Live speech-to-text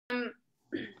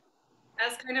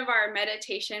as kind of our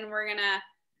meditation, we're gonna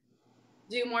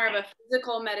do more of a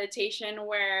physical meditation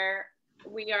where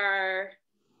we are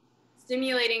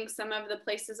stimulating some of the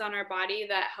places on our body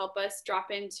that help us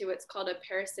drop into what's called a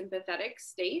parasympathetic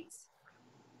state.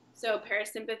 So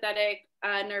parasympathetic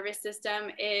nervous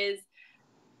system is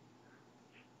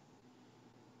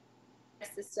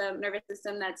nervous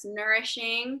system that's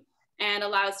nourishing and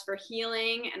allows for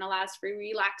healing and allows for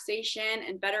relaxation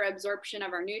and better absorption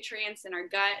of our nutrients in our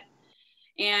gut,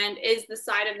 and is the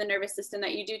side of the nervous system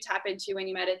that you do tap into when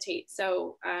you meditate.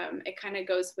 So it kind of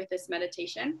goes with this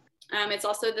meditation. It's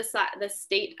also the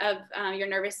state of your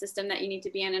nervous system that you need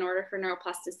to be in order for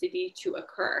neuroplasticity to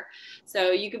occur. So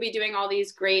you could be doing all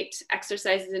these great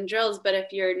exercises and drills, but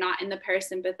if you're not in the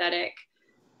parasympathetic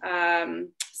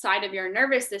side of your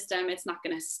nervous system, it's not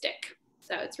going to stick.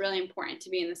 So it's really important to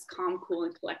be in this calm, cool,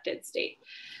 and collected state.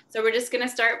 So we're just going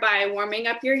to start by warming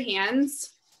up your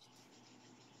hands.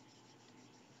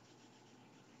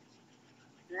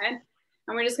 Good.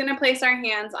 And we're just going to place our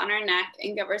hands on our neck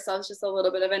and give ourselves just a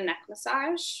little bit of a neck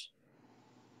massage.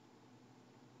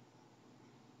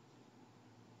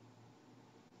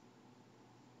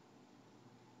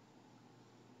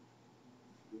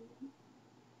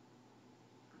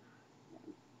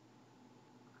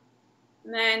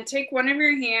 And then take one of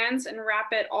your hands and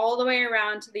wrap it all the way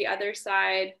around to the other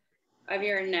side of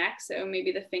your neck. So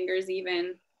maybe the fingers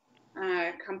even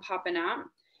come popping out.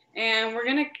 And we're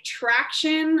gonna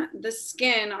traction the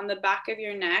skin on the back of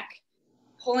your neck,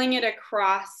 pulling it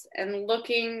across and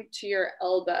looking to your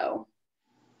elbow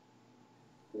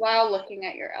while looking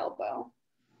at your elbow.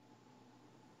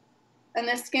 And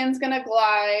the skin's gonna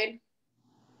glide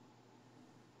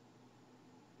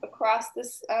across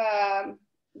this,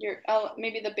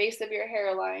 maybe the base of your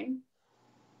hairline.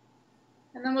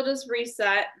 And then we'll just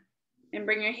reset and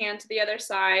bring your hand to the other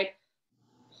side,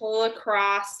 pull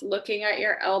across, looking at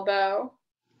your elbow.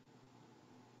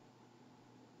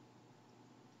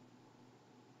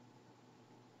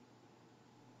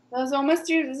 Those almost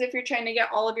as if you're trying to get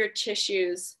all of your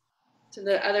tissues to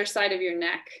the other side of your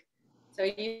neck. So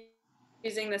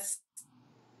using this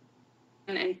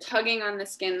and tugging on the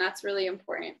skin, that's really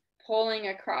important. Pulling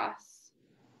across.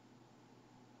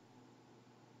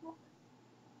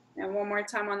 And one more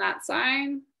time on that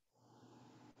side.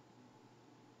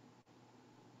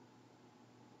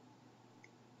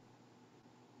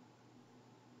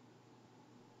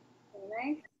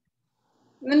 Okay.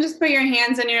 And then just put your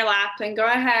hands in your lap and go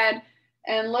ahead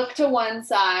and look to one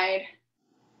side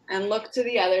and look to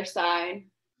the other side.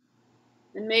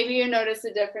 And maybe you notice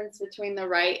a difference between the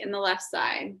right and the left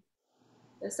side.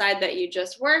 The side that you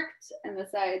just worked and the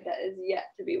side that is yet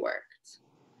to be worked.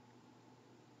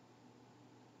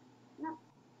 Yeah.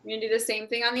 You're gonna do the same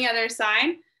thing on the other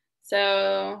side.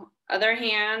 So other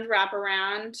hand, wrap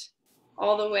around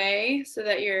all the way so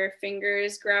that your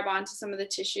fingers grab onto some of the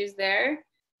tissues there.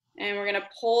 And we're gonna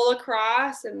pull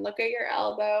across and look at your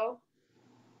elbow.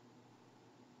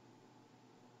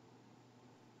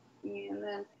 And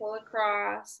then pull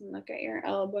across and look at your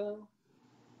elbow.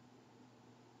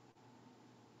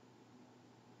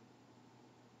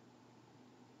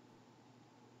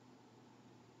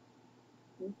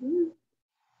 Mm-hmm.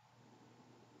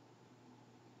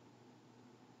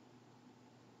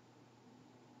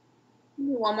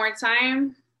 One more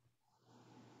time.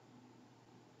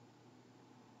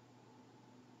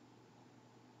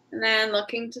 And then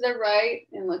looking to the right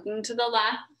and looking to the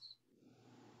left.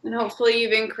 And hopefully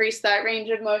you've increased that range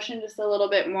of motion just a little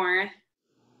bit more.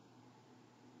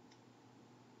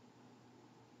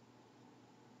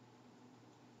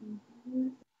 Mm-hmm.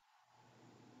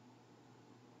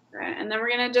 Right. And then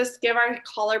we're gonna just give our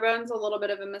collarbones a little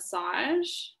bit of a massage.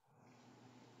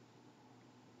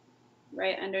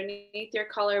 Right underneath your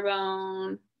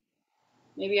collarbone,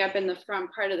 maybe up in the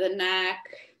front part of the neck.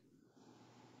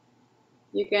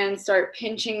 You can start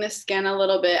pinching the skin a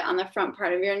little bit on the front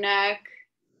part of your neck.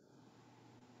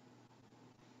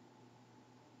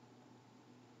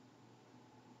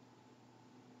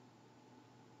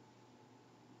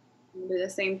 Do the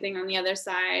same thing on the other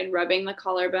side, rubbing the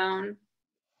collarbone.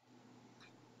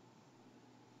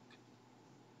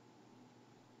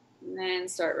 And then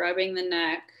start rubbing the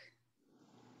neck.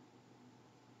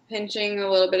 Pinching a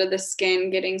little bit of the skin,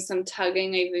 getting some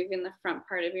tugging, maybe even the front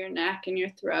part of your neck and your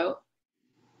throat.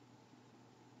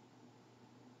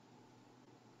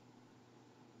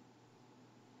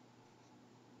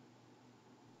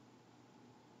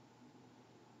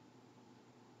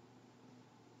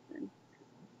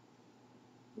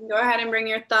 Go ahead and bring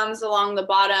your thumbs along the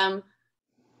bottom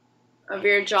of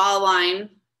your jawline.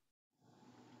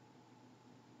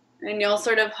 And you'll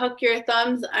sort of hook your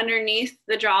thumbs underneath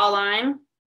the jawline.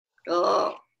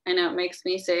 Oh, I know it makes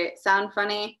me sound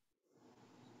funny.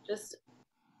 Just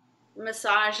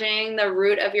massaging the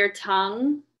root of your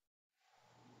tongue.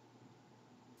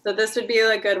 So this would be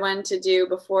a good one to do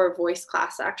before voice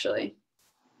class, actually.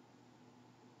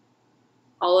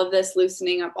 All of this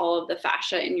loosening up all of the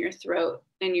fascia in your throat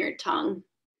and your tongue.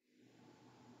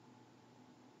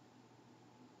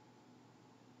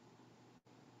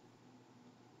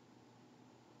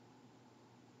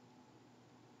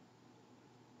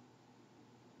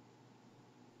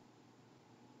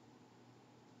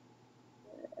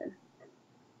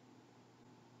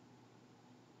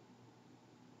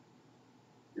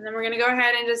 And then we're going to go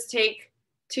ahead and just take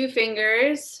 2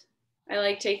 fingers. I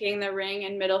like taking the ring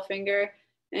and middle finger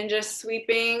and just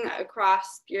sweeping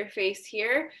across your face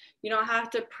here. You don't have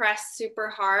to press super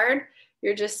hard.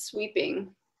 You're just sweeping.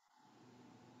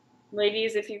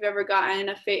 Ladies, if you've ever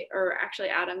gotten or actually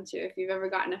Adam too, if you've ever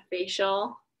gotten a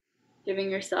facial, giving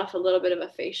yourself a little bit of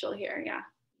a facial here, yeah.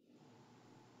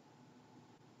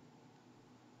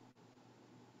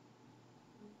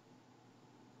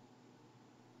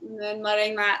 And then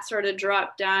letting that sort of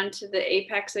drop down to the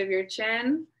apex of your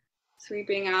chin,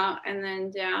 sweeping out and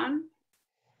then down.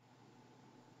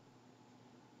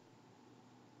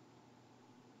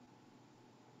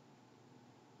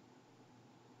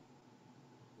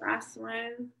 Last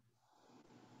one.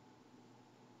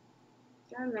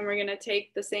 And then we're going to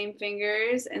take the same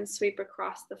fingers and sweep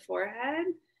across the forehead.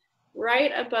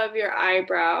 Right above your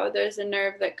eyebrow, there's a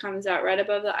nerve that comes out right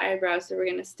above the eyebrow, so we're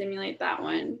going to stimulate that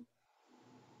one.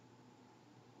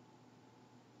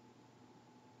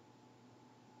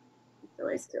 It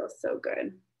always feels so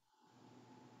good.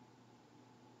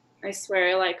 I swear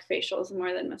I like facials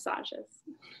more than massages.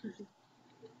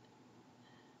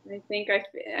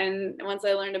 And once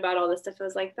I learned about all this stuff, I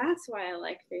was like, that's why I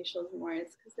like facials more.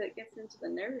 It's because it gets into the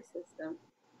nervous system.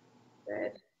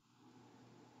 Good.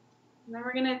 And then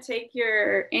we're going to take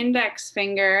your index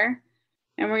finger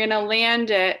and we're going to land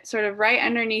it sort of right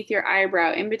underneath your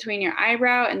eyebrow, in between your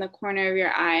eyebrow and the corner of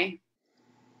your eye.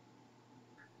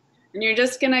 And you're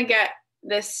just going to get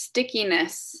this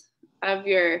stickiness of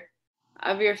your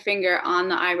finger on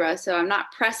the eyebrow. So I'm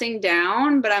not pressing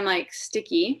down, but I'm like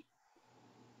sticky.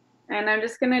 And I'm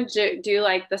just going to do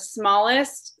like the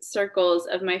smallest circles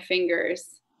of my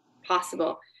fingers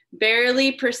possible,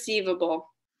 barely perceivable.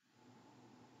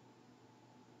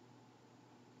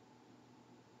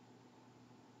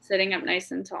 Sitting up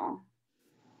nice and tall.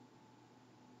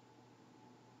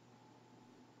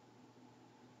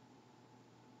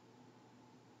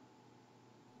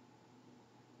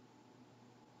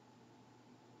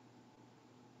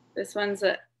 This one's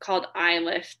called eye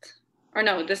lift. Or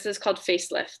no, this is called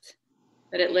face lift,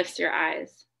 but it lifts your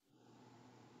eyes.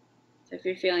 So if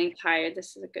you're feeling tired,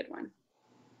 this is a good one.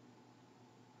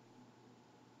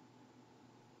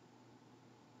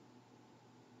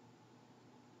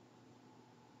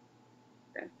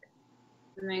 Good.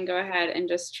 And then go ahead and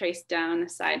just trace down the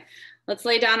side. Let's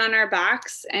lay down on our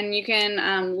backs, and you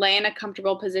can lay in a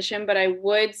comfortable position, but I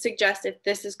would suggest, if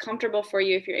this is comfortable for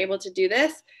you, if you're able to do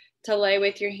this, to lay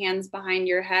with your hands behind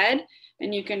your head,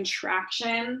 and you can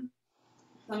traction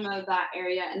some of that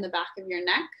area in the back of your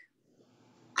neck.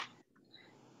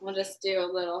 We'll just do a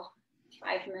little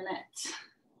 5-minute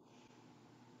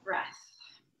breath.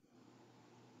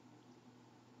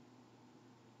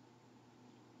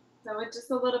 So with just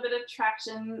a little bit of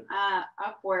traction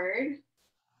upward,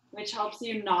 which helps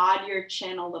you nod your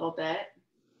chin a little bit.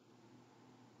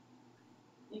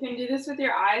 You can do this with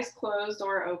your eyes closed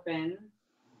or open.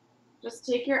 Just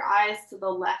take your eyes to the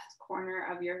left corner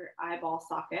of your eyeball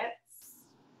sockets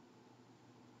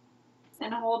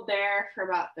and hold there for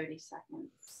about 30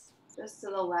 seconds, just to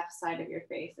the left side of your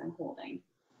face and holding.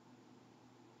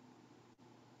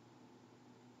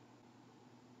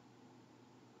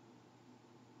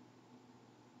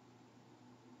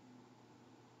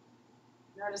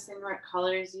 Noticing what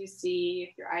colors you see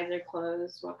if your eyes are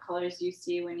closed, what colors you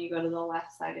see when you go to the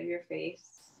left side of your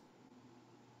face.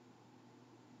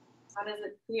 How does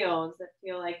it feel? Does it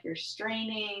feel like you're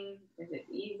straining? Is it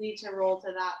easy to roll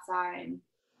to that side?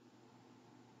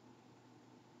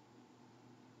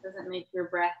 Does it make your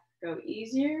breath go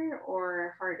easier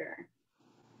or harder?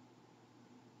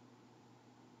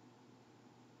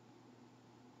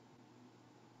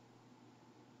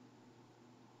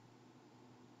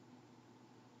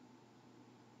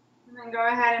 And then go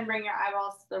ahead and bring your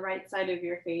eyeballs to the right side of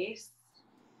your face.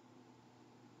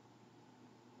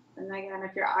 And again,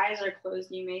 if your eyes are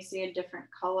closed, you may see a different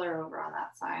color over on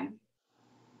that side.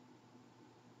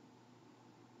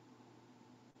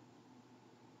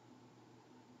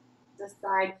 Does this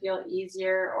side feel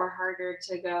easier or harder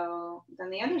to go than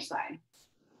the other side?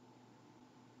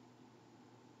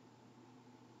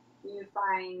 Do you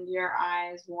find your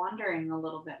eyes wandering a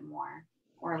little bit more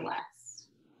or less?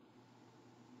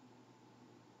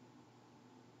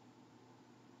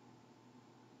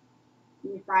 Do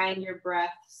you find your breath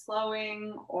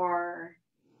slowing, or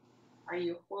are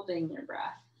you holding your breath?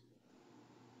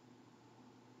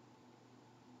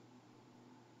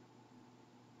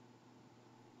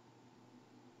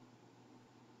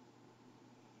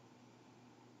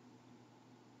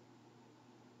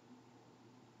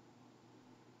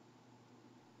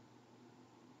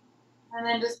 And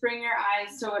then just bring your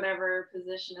eyes to whatever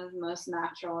position is most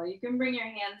natural. You can bring your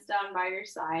hands down by your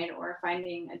side or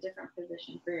finding a different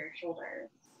position for your shoulders.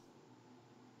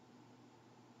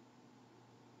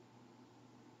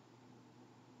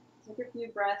 Take a few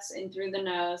breaths in through the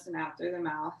nose and out through the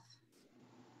mouth.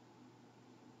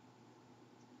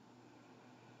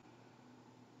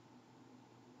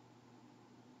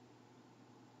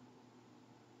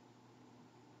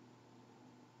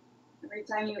 Every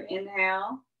time you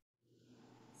inhale,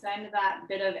 send that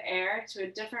bit of air to a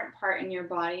different part in your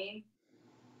body.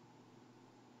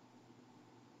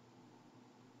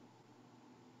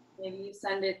 Maybe you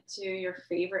send it to your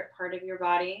favorite part of your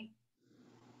body.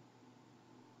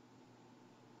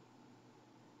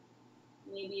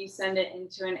 Maybe you send it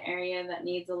into an area that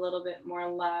needs a little bit more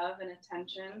love and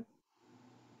attention.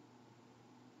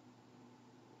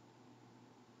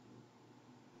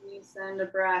 You send a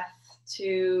breath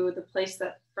to the place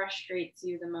that frustrates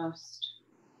you the most.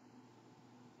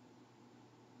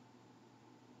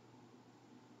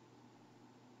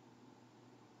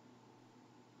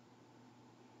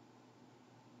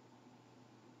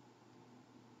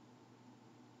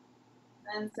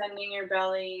 Then sending your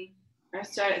belly, or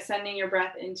start sending your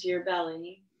breath into your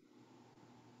belly.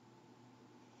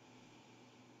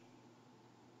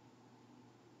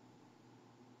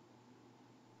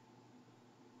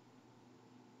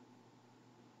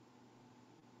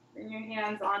 Bring your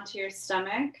hands onto your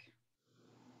stomach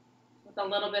with a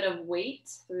little bit of weight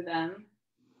through them.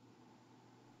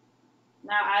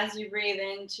 Now, as you breathe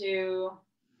into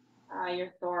your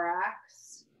thorax,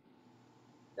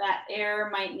 that air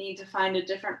might need to find a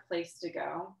different place to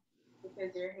go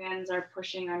because your hands are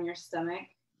pushing on your stomach.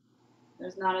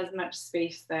 There's not as much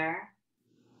space there.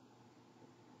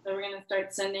 So we're going to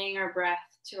start sending our breath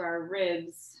to our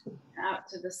ribs, out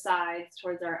to the sides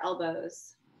towards our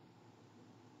elbows.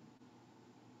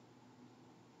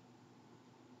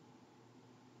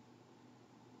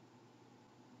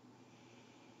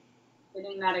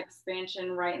 Getting that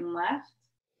expansion right and left.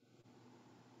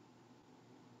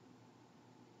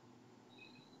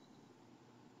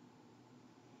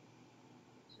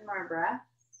 2 more breaths.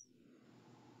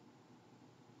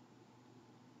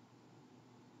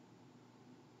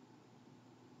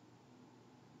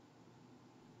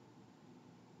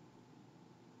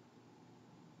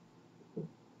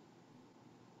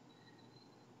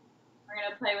 We're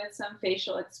going to play with some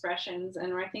facial expressions,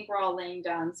 and I think we're all laying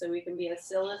down so we can be as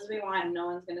still as we want and no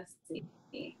one's going to see.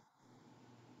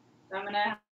 So I'm going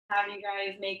to have you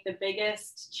guys make the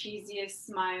biggest, cheesiest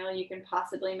smile you can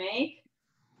possibly make.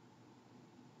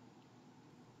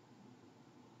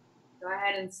 Go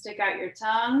ahead and stick out your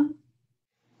tongue.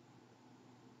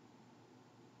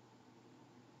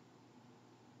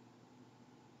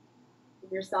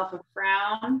 Give yourself a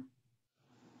frown.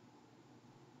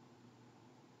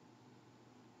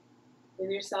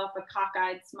 Give yourself a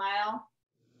cockeyed smile.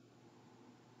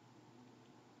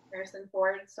 Harrison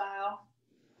Ford style.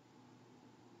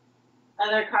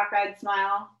 Other cockeyed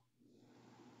smile.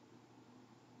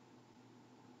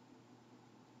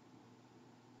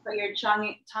 Put your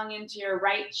tongue into your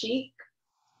right cheek.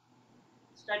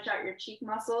 Stretch out your cheek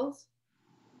muscles.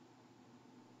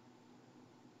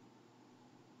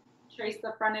 Trace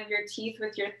the front of your teeth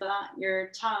with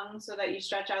your tongue so that you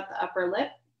stretch out the upper lip.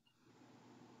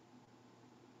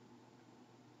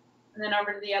 And then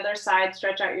over to the other side,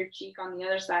 stretch out your cheek on the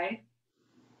other side.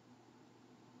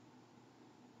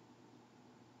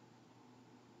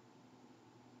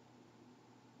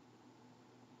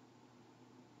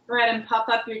 Go ahead and puff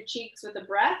up your cheeks with a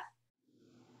breath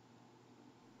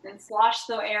and slosh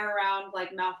the air around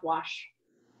like mouthwash.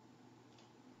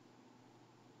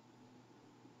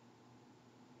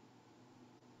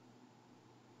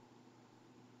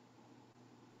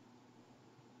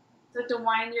 So to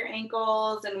wind your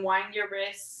ankles and wind your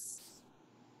wrists,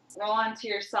 roll onto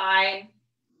your side,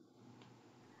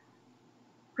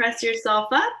 press yourself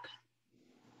up,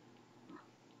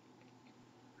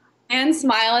 and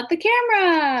smile at the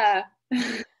camera.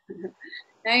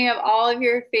 Now you have all of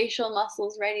your facial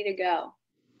muscles ready to go.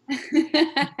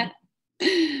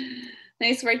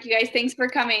 Nice work, you guys. Thanks for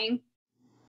coming.